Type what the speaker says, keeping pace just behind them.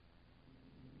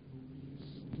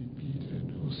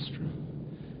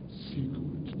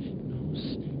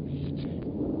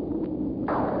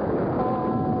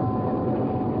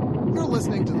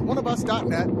listening to the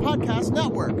oneofus.net podcast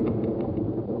network.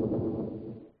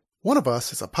 One of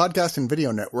Us is a podcast and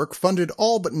video network funded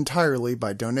all but entirely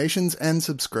by donations and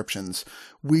subscriptions.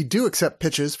 We do accept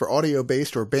pitches for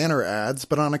audio-based or banner ads,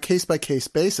 but on a case-by-case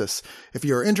basis. If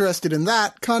you're interested in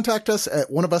that, contact us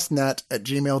at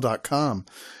oneofusnet@gmail.com.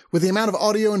 With the amount of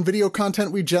audio and video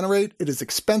content we generate, it is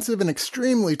expensive and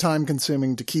extremely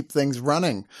time-consuming to keep things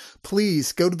running.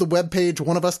 Please go to the webpage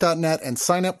oneofus.net and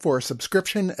sign up for a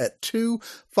subscription at $2,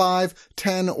 $5,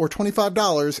 $10, or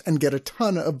 $25 and get a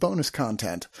ton of bonus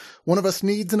content. One of Us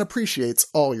needs and appreciates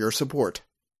all your support.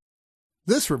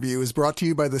 This review is brought to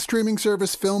you by the streaming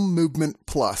service Film Movement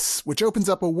Plus, which opens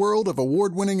up a world of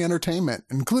award-winning entertainment,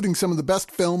 including some of the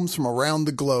best films from around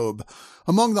the globe.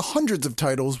 Among the hundreds of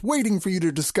titles waiting for you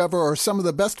to discover are some of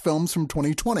the best films from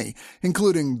 2020,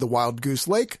 including The Wild Goose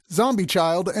Lake, Zombie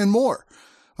Child, and more.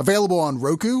 Available on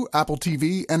Roku, Apple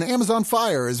TV, and Amazon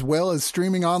Fire, as well as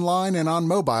streaming online and on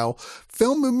mobile,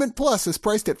 Film Movement Plus is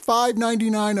priced at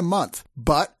 $5.99 a month.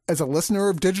 But, as a listener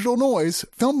of Digital Noise,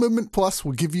 Film Movement Plus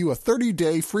will give you a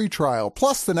 30-day free trial,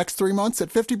 plus the next 3 months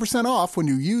at 50% off when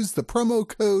you use the promo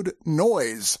code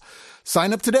NOISE.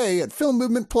 Sign up today at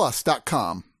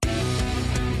filmmovementplus.com.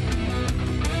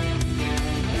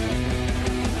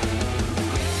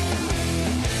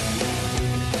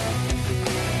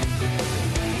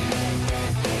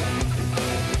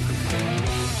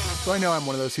 So I know I'm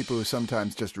one of those people who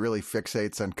sometimes just really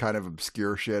fixates on kind of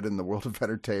obscure shit in the world of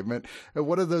entertainment. And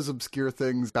one of those obscure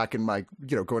things back in my,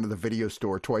 going to the video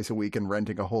store twice a week and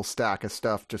renting a whole stack of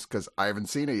stuff just because I haven't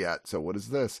seen it yet. So what is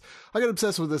this? I got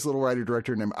obsessed with this little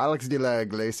writer-director named Alex de la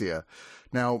Iglesia.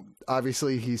 Now,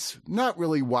 obviously, he's not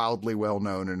really wildly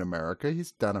well-known in America.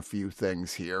 He's done a few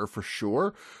things here, for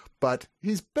sure. But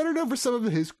he's better known for some of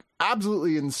his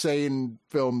absolutely insane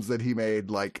films that he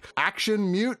made, like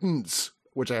Action Mutants,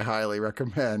 which I highly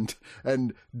recommend,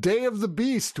 and Day of the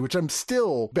Beast, which I'm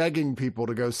still begging people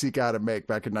to go seek out and make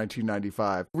back in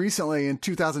 1995. Recently, in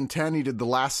 2010, he did The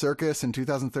Last Circus, in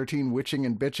 2013, Witching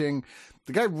and Bitching.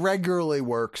 The guy regularly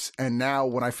works, and now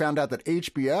when I found out that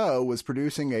HBO was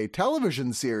producing a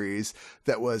television series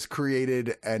that was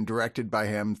created and directed by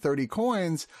him, 30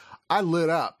 Coins, I lit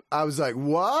up. I was like,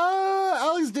 what?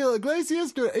 Alex de la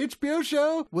Iglesias doing an HBO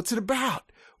show? What's it about?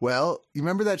 Well, you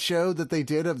remember that show that they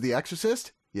did of The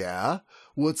Exorcist? Yeah.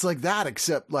 Well, it's like that,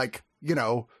 except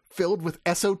filled with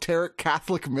esoteric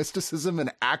Catholic mysticism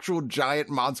and actual giant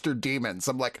monster demons.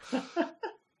 I'm like,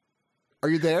 are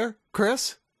you there,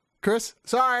 Chris? Chris?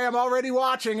 Sorry, I'm already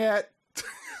watching it.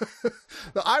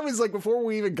 I was like, before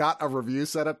we even got a review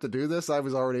set up to do this, I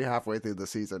was already halfway through the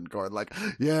season going like,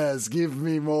 yes, give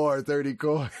me more 30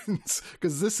 Coins,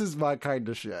 because this is my kind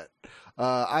of shit.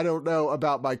 I don't know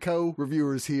about my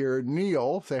co-reviewers here.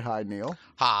 Neil, say hi, Neil.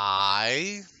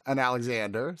 Hi. And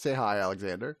Alexander, say hi,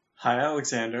 Alexander. Hi,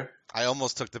 Alexander. I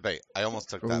almost took the bait. I almost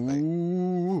took that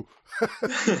Ooh.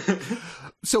 bait.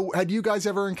 So, had you guys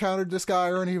ever encountered this guy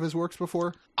or any of his works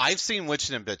before? I've seen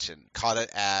Witchin' and Bitchin'. Caught it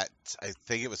at, I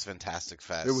think it was Fantastic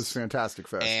Fest. It was Fantastic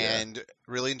Fest, and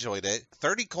really enjoyed it.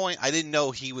 30 Coin, I didn't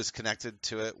know he was connected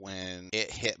to it when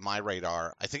it hit my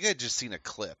radar. I think I had just seen a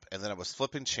clip, and then I was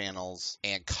flipping channels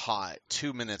and caught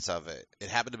 2 minutes of it. It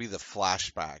happened to be the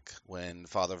flashback when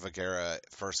Father Vergara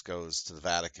first goes to the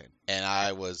Vatican, and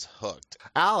I was hooked.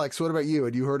 Alex, what about you?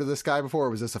 Had you heard of this guy before, or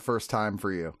was this the first time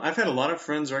for you? I've had a lot of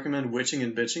friends recommend Witching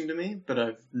and Bitching to me, but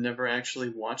I've never actually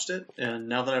watched it. And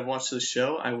now that I've watched this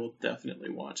show, I will definitely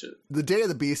watch it. The Day of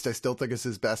the Beast, I still think is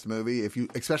his best movie.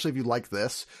 Especially if you like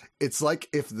this, it's like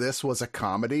if this was a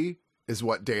comedy, is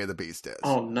what Day of the Beast is.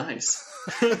 Oh, nice.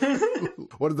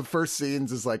 One of the first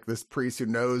scenes is like this priest who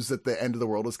knows that the end of the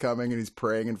world is coming, and he's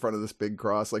praying in front of this big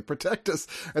cross, like, protect us.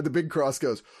 And the big cross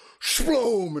goes,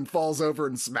 shboom, and falls over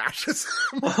and smashes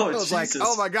him. Oh, I was Jesus. like,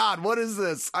 oh my God, what is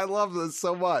this? I love this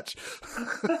so much.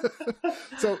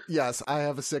 So, yes, I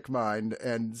have a sick mind.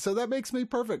 And so that makes me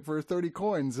perfect for 30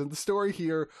 Coins. And the story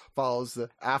here follows the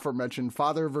aforementioned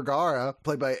Father Vergara,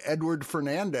 played by Edward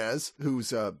Fernandez,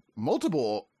 who's a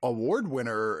multiple award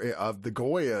winner of the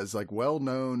Goyas, like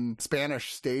well-known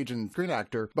Spanish stage and screen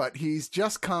actor, but he's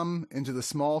just come into the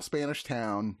small Spanish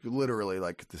town, literally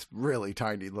like this really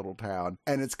tiny little town,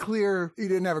 and it's clear he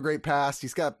didn't have a great past.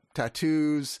 He's got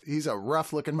tattoos. He's a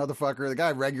rough-looking motherfucker. The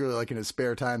guy regularly, like in his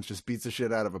spare times, just beats the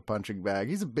shit out of a punching bag.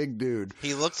 He's a big dude.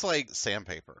 He looks like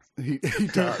sandpaper. He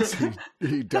does.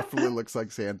 he definitely looks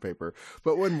like sandpaper.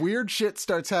 But when weird shit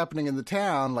starts happening in the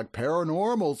town, like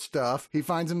paranormal stuff, he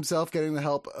finds himself getting the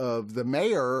help of the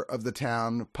mayor of the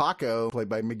town, Paco, played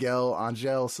by Miguel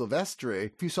Angel Silvestre.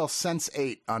 If you saw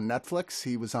Sense8 on Netflix,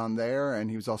 he was on there, and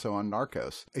he was also on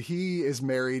Narcos. He is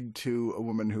married to a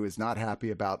woman who is not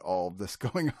happy about all of this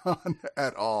going on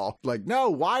at all. Like, no,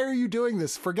 why are you doing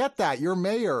this? Forget that. You're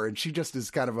mayor. And she just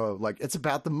is kind of it's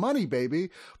about the money, baby.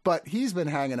 But he's been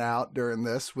hanging out during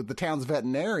this with the town's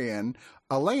veterinarian,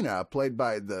 Elena, played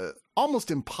by the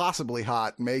almost impossibly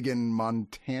hot Megan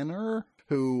Montaner,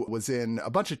 who was in a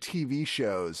bunch of TV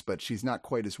shows, but she's not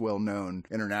quite as well known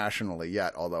internationally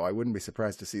yet, although I wouldn't be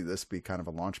surprised to see this be kind of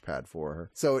a launch pad for her.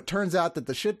 So it turns out that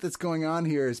the shit that's going on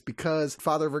here is because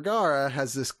Father Vergara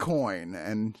has this coin,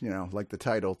 and, like the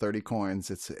title, 30 coins,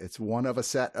 it's one of a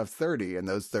set of 30, and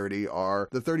those 30 are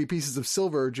the 30 pieces of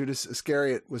silver Judas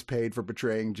Iscariot was paid for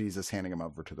betraying Jesus, handing him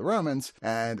over to the Romans.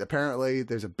 And apparently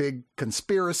there's a big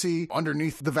conspiracy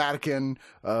underneath the Vatican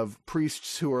of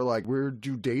priests who are like, we're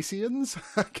Judacians,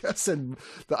 I guess. And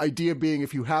the idea being,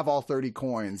 if you have all 30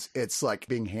 coins, it's like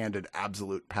being handed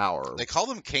absolute power. They call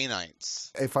them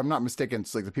Cainites. If I'm not mistaken,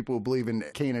 it's like the people who believe in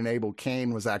Cain and Abel.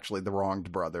 Cain was actually the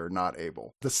wronged brother, not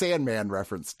Abel. The Sandman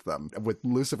referenced them, with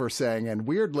Lucifer saying, and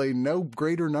weirdly, no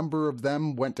greater number of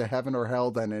them went to heaven or hell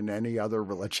than in any other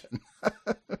religion.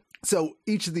 So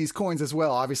each of these coins as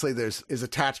well, obviously is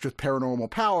attached with paranormal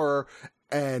power,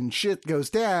 and shit goes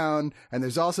down, and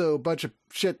there's also a bunch of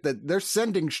shit that they're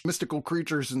sending mystical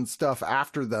creatures and stuff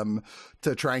after them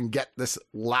to try and get this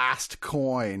last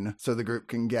coin so the group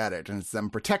can get it. And it's them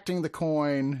protecting the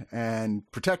coin and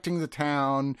protecting the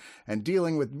town and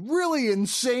dealing with really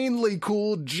insanely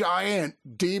cool giant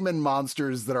demon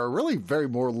monsters that are really very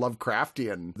more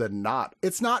Lovecraftian than not.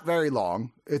 It's not very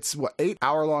long. It's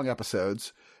 8-hour-long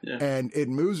episodes. Yeah. And it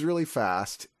moves really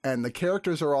fast, and the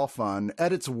characters are all fun.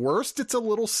 At its worst, it's a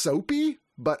little soapy,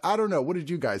 but I don't know. What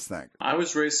did you guys think? I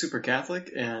was raised super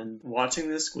Catholic, and watching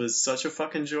this was such a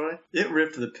fucking joy. It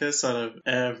ripped the piss out of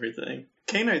everything.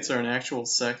 Cainites are an actual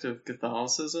sect of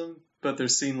Catholicism, but they're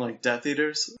seen like Death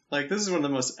Eaters. Like, this is one of the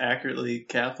most accurately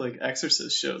Catholic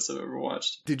exorcist shows I've ever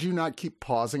watched. Did you not keep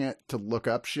pausing it to look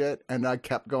up shit? And I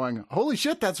kept going, holy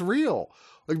shit, that's real.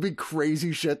 Like, big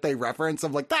crazy shit they reference.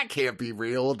 I'm like, that can't be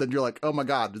real. Then you're like, oh my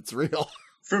God, it's real.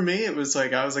 For me, it was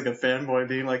like, I was like a fanboy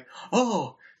being like,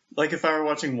 oh, like if I were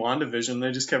watching WandaVision,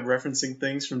 they just kept referencing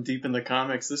things from deep in the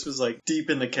comics. This was like deep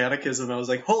in the catechism. I was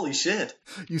like, holy shit.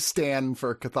 You stand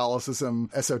for Catholicism,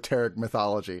 esoteric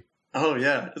mythology. Oh,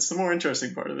 yeah. It's the more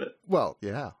interesting part of it. Well,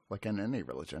 yeah, like in any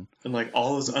religion. And like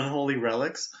all those unholy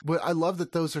relics. But I love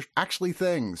that those are actually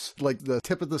things. Like the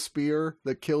tip of the spear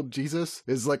that killed Jesus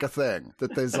is like a thing,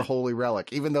 that there's a holy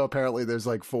relic, even though apparently there's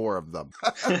like 4 of them.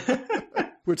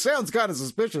 Which sounds kind of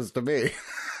suspicious to me.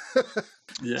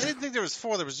 Yeah. I didn't think there was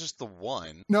 4. There was just the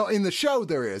one. No, in the show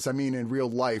there is. I mean, in real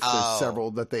life, there's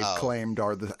several that they've Oh. claimed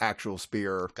are the actual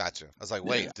spear. Gotcha. I was like,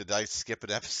 wait, Yeah. did I skip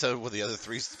an episode where the other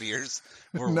 3 spears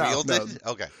were No, wielded?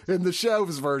 no. Okay. In the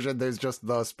show's version, there's just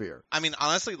the spear. I mean,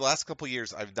 honestly, the last couple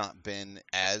years, I've not been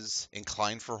as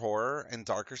inclined for horror and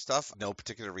darker stuff. No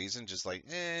particular reason, just like,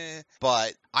 eh.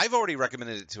 But I've already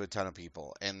recommended it to a ton of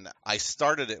people. And I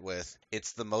started it with,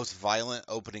 it's the most violent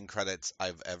opening credits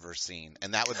I've ever seen.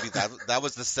 And that would be, that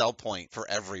was the sell point for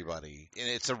everybody. And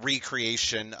it's a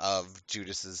recreation of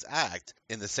Judas's act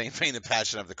in the same vein of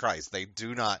Passion of the Christ. They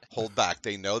do not hold back.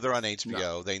 They know they're on HBO.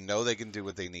 No. They know they can do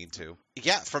what they need to.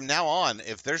 Yeah, from now on,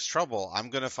 if there's trouble, I'm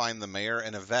going to find the mayor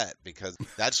and a vet, because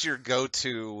that's your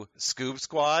go-to Scoob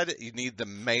Squad. You need the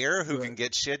mayor who can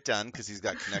get shit done because he's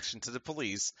got connection to the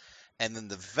police. And then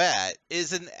the vet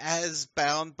isn't as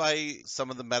bound by some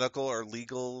of the medical or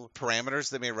legal parameters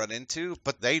they may run into,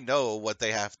 but they know what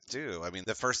they have to do. I mean,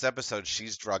 the first episode,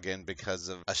 she's drug in because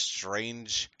of a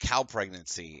strange cow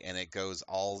pregnancy, and it goes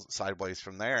all sideways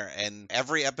from there. And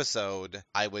every episode,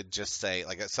 I would just say,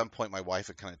 like at some point, my wife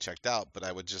had kind of checked out, but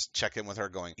I would just check in with her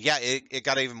going, yeah, it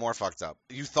got even more fucked up.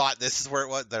 You thought this is where it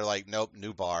was? They're like, nope,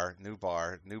 new bar.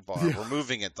 Yeah. We're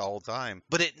moving it the whole time.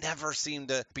 But it never seemed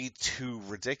to be too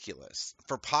ridiculous.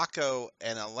 For Paco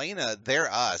and Elena,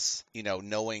 they're us,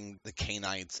 knowing the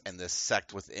Cainites and the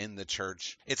sect within the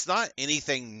church. It's not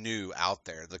anything new out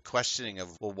there. The questioning of,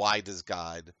 well, why does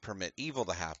God permit evil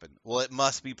to happen? Well, it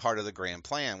must be part of the grand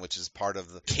plan, which is part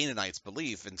of the Canaanites'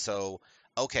 belief. And so,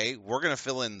 okay, we're going to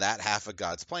fill in that half of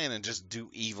God's plan and just do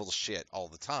evil shit all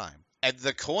the time. And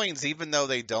the coins, even though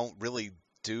they don't really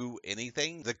do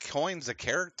anything. The coin's a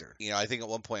character. You know, I think at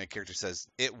one point a character says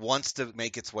it wants to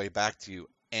make its way back to you,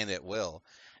 and it will.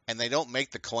 And they don't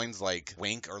make the coins like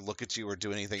wink or look at you or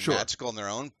do anything magical on their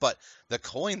own, but the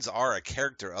coins are a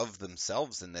character of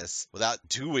themselves in this without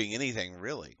doing anything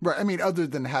really. Right. I mean, other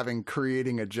than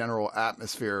creating a general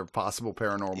atmosphere of possible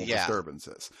paranormal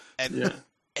disturbances. And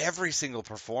every single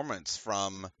performance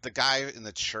from the guy in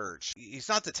the church, he's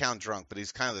not the town drunk, but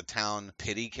he's kind of the town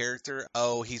pity character.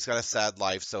 Oh, he's got a sad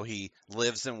life, so he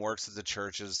lives and works at the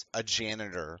church as a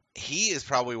janitor. He is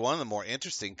probably one of the more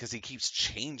interesting because he keeps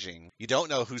changing. You don't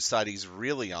know whose side he's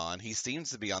really on. He seems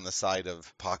to be on the side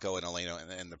of Paco and Elena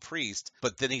and the priest,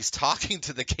 but then he's talking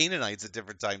to the Canaanites at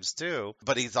different times too.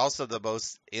 But he's also the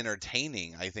most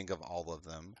entertaining, I think, of all of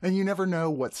them. And you never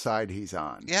know what side he's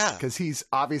on. Yeah. Because he's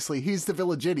the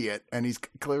village idiot, and he's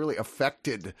clearly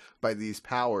affected by these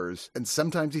powers. And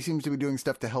sometimes he seems to be doing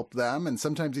stuff to help them, and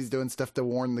sometimes he's doing stuff to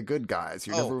warn the good guys.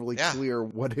 You're never really clear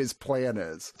what his plan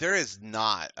is. There is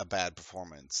not a bad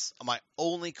performance. My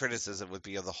only criticism would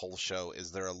be of the whole show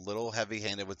is they're a little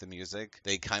heavy-handed with the music.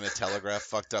 They kind of telegraph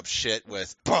fucked up shit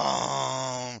with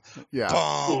boom,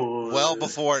 boom, well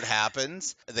before it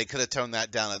happens. They could have toned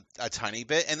that down a tiny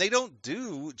bit, and they don't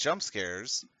do jump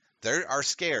scares. There are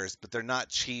scares, but they're not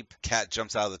cheap cat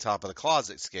jumps out of the top of the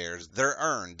closet scares. They're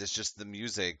earned. It's just the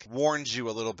music warns you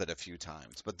a little bit a few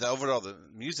times. But the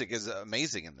music is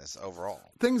amazing in this overall.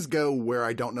 Things go where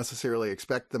I don't necessarily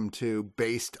expect them to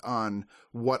based on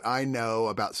what I know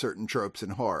about certain tropes in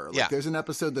horror. Like there's an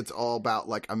episode that's all about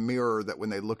like a mirror that when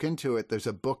they look into it, there's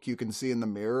a book you can see in the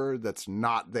mirror that's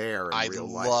not there in real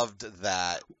life. I loved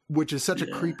that. Which is such a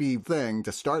creepy thing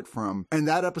to start from. And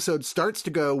that episode starts to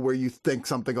go where you think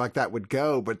something like that would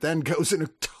go, but then goes in a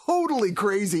totally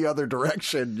crazy other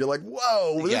direction. You're like,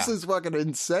 whoa, this is fucking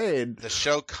insane. The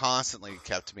show constantly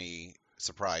kept me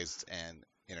surprised and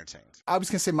entertained. I was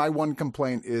going to say my one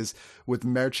complaint is with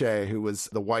Merche, who was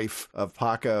the wife of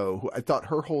Paco, who I thought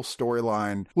her whole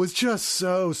storyline was just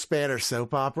so Spanish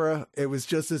soap opera. It was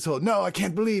just this whole, no, I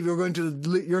can't believe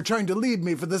you're trying to leave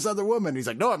me for this other woman. He's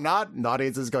like, no, I'm not. And the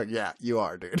audience is going, yeah, you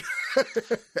are, dude.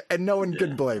 And no one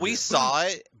can blame We you. saw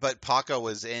it, but Paco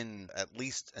was in, at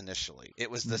least initially. It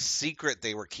was the secret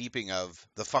they were keeping of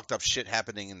the fucked up shit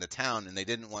happening in the town, and they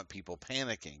didn't want people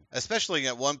panicking. Especially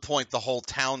at one point, the whole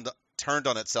town turned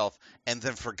on itself and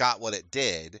then forgot what it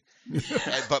did.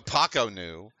 But Paco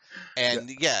knew. And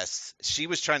yes, she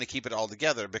was trying to keep it all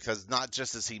together because not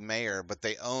just is he mayor, but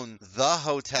they own the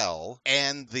hotel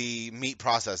and the meat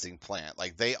processing plant.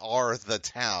 Like, they are the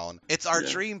town. It's our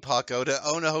dream, Paco, to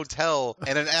own a hotel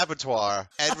and an abattoir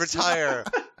and retire.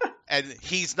 And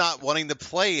he's not wanting to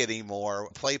play anymore,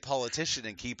 play politician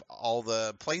and keep all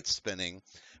the plates spinning.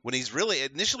 When he's really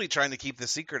initially trying to keep the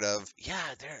secret of,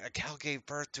 a cow gave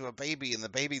birth to a baby and the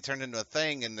baby turned into a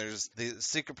thing and there's the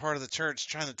secret part of the church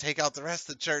trying to take out the rest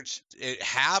of the church. It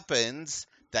happens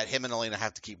that him and Elena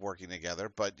have to keep working together.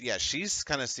 But yeah, she's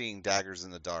kind of seeing daggers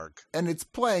in the dark. And it's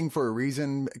playing for a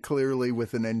reason, clearly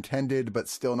with an intended but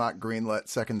still not greenlit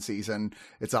second season.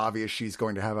 It's obvious she's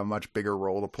going to have a much bigger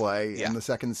role to play in the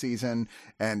second season.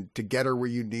 And to get her where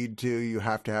you need to, you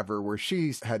have to have her where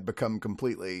she had become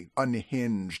completely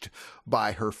unhinged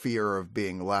by her fear of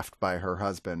being left by her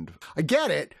husband. I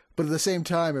get it. But at the same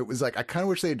time, it was like, I kind of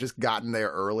wish they had just gotten there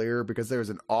earlier because there's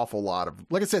an awful lot of,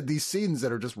 like I said, these scenes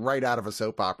that are just right out of a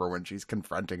soap opera when she's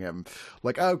confronting him.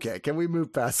 Like, okay, can we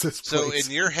move past this, please? So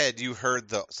in your head, you heard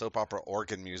the soap opera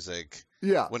organ music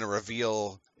when a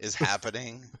reveal is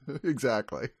happening.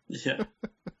 Exactly. Yeah.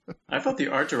 I thought the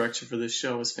art direction for this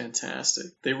show was fantastic.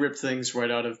 They ripped things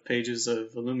right out of pages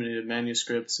of illuminated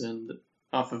manuscripts and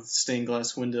off of stained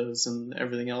glass windows and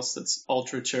everything else that's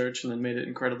ultra church, and then made it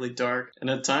incredibly dark. And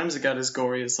at times it got as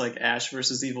gory as like Ash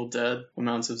versus Evil Dead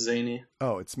amounts of zany.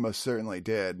 Oh, it's most certainly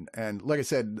did. And like I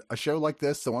said, a show like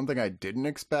this, the one thing I didn't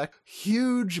expect,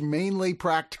 huge, mainly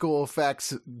practical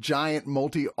effects, giant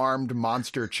multi-armed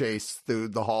monster chase through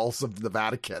the halls of the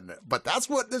Vatican. But that's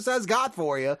what this has got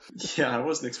for you. Yeah, I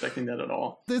wasn't expecting that at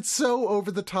all. It's so over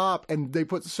the top, and they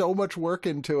put so much work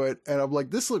into it. And I'm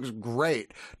like, this looks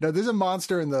great. Now, there's a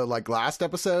monster in the last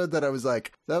episode that I was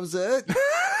like, that was it.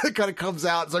 It kind of comes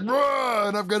out. It's like,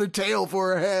 and I've got a tail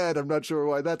for a head. I'm not sure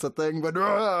why that's a thing, but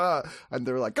and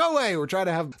they're like, go away. We're trying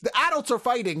to have the adults are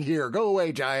fighting here. Go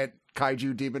away, giant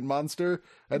kaiju demon monster.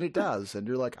 And it does. And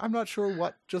you're like, I'm not sure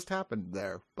what just happened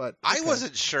there, but okay. I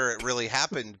wasn't sure it really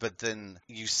happened, but then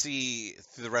you see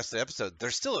through the rest of the episode,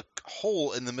 there's still a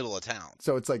hole in the middle of town.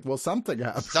 So it's like, well, something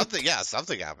happened.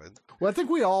 Something happened. Well, I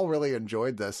think we all really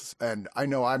enjoyed this, and I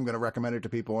know I'm going to recommend it to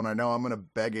people, and I know I'm going to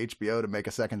beg HBO to make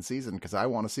a second season because I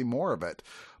want to see more of it.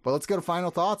 But let's go to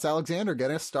final thoughts. Alexander, get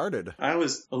us started. I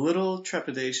was a little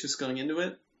trepidatious going into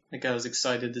it. Like, I was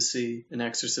excited to see an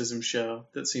exorcism show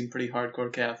that seemed pretty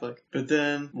hardcore Catholic. But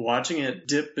then watching it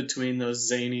dip between those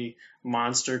zany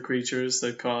monster creatures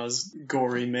that cause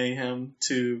gory mayhem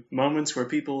to moments where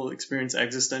people experience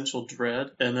existential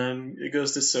dread, and then it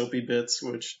goes to soapy bits,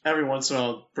 which every once in a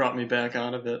while brought me back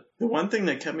out of it. The one thing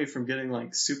that kept me from getting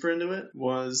like super into it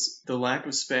was the lack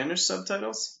of Spanish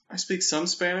subtitles. I speak some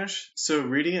Spanish, so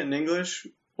reading it in English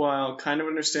while kind of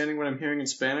understanding what I'm hearing in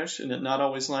Spanish and it not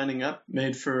always lining up,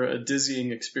 made for a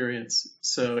dizzying experience.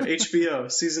 So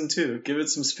HBO, Season 2, give it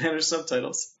some Spanish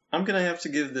subtitles. I'm going to have to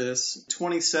give this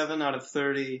 27 out of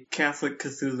 30 Catholic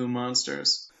Cthulhu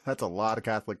monsters. That's a lot of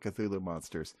Catholic Cthulhu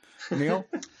monsters. Neil?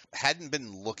 Hadn't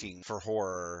been looking for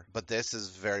horror, but this is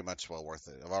very much well worth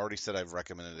it. I've already said I've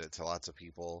recommended it to lots of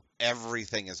people.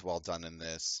 Everything is well done in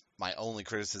this. My only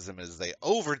criticism is they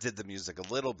overdid the music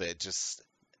a little bit, just...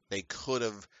 They could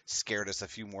have scared us a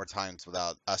few more times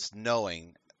without us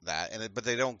knowing that. But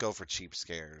they don't go for cheap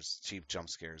jump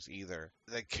scares either.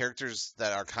 The characters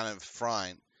that are kind of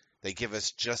front, they give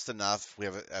us just enough. We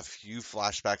have a few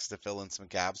flashbacks to fill in some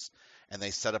gaps, and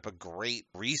they set up a great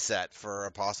reset for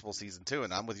a possible season 2.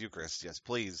 And I'm with you, Chris. Yes,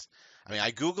 please. I mean,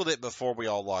 I Googled it before we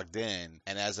all logged in,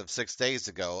 and as of 6 days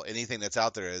ago, anything that's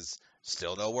out there is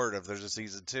still no word if there's a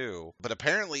season 2. But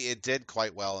apparently it did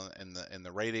quite well in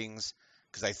the ratings.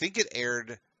 Because I think it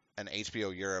aired on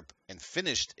HBO Europe and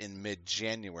finished in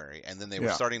mid-January, and then they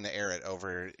were starting to air it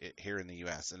over here in the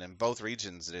U.S. And in both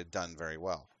regions, it had done very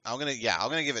well. I'm gonna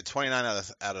give it 29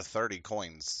 out of 30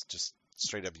 coins. Just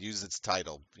straight up use its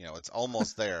title. You know, it's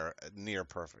almost there, near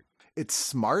perfect. It's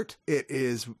smart. It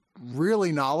is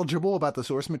really knowledgeable about the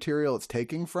source material it's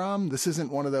taking from. This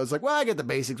isn't one of those like, well, I get the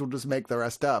basics, we'll just make the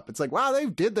rest up. It's like, wow, they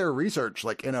did their research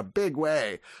like in a big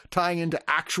way, tying into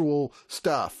actual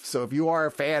stuff. So if you are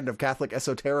a fan of Catholic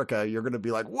esoterica, you're going to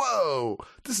be like, whoa,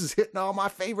 this is hitting all my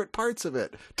favorite parts of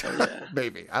it.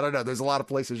 Maybe. I don't know. There's a lot of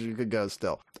places you could go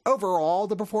still. Overall,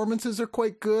 the performances are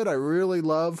quite good. I really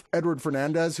love Edward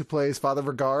Fernandez, who plays Father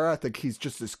Vergara. I think he's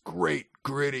just this great,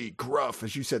 gritty, gruff,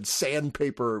 as you said,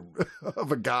 sandpaper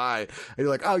of a guy. And you're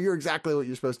like, oh, you're exactly what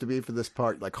you're supposed to be for this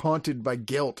part, like haunted by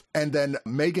guilt. And then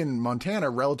Megan Montana,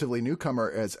 relatively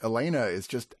newcomer as Elena, is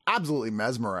just absolutely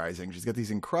mesmerizing. She's got these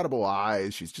incredible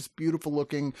eyes. She's just beautiful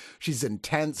looking. She's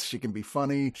intense. She can be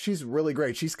funny. She's really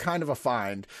great. She's kind of a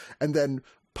find. And then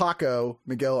Paco,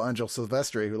 Miguel Angel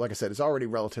Silvestre, who, like I said, is already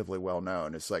relatively well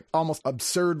known, is like almost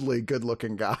absurdly good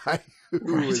looking guy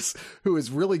who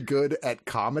is really good at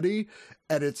comedy.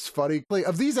 And it's funny. Like,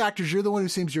 of these actors, you're the one who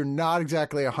seems you're not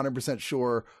exactly 100%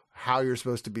 sure how you're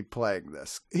supposed to be playing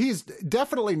this. He's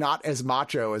definitely not as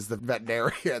macho as the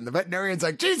veterinarian. The veterinarian's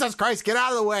like, Jesus Christ, get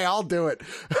out of the way, I'll do it.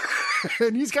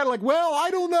 And he's kind of like, well, I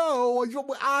don't know.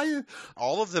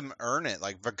 All of them earn it.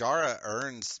 Like, Vergara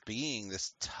earns being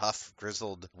this tough,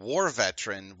 grizzled war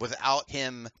veteran without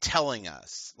him telling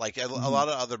us. Like, a lot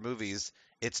of other movies,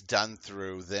 it's done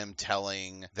through them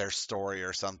telling their story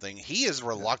or something. He is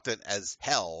reluctant as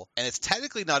hell, and it's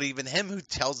technically not even him who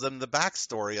tells them the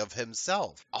backstory of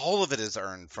himself. All of it is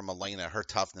earned from Elena, her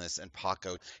toughness, and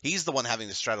Paco. He's the one having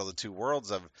to straddle the two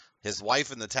worlds of his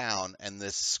wife in the town and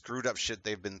this screwed up shit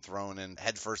they've been thrown in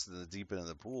headfirst in the deep end of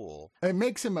the pool. It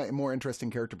makes him a more interesting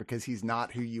character because he's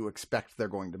not who you expect they're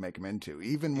going to make him into.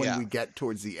 Even when we get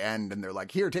towards the end and they're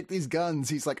like, here, take these guns.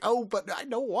 He's like, oh, but I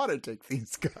don't want to take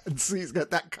these guns. He's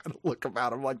got that kind of look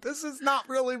about him. Like, this is not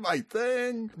really my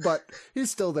thing, but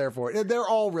he's still there for it. And they're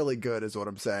all really good is what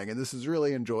I'm saying. And this is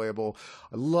really enjoyable.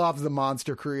 I love the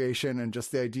monster creation and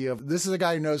just the idea of this is a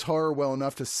guy who knows horror well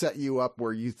enough to set you up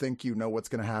where you think you know what's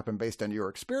going to happen based on your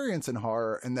experience in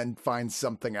horror, and then find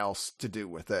something else to do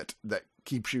with it that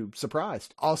keeps you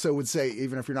surprised. Also would say,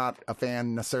 even if you're not a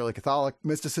fan necessarily Catholic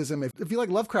mysticism, if you like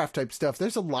Lovecraft type stuff,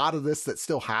 there's a lot of this that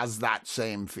still has that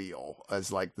same feel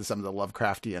as like some of the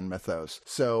Lovecraftian mythos.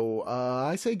 So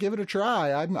I say give it a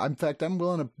try. In fact, I'm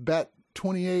willing to bet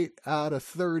 28 out of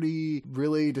 30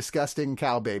 really disgusting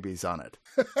cow babies on it.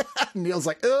 Neil's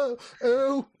like,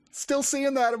 oh, still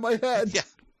seeing that in my head. Yeah.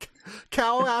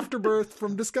 Cow afterbirth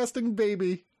from disgusting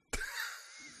baby.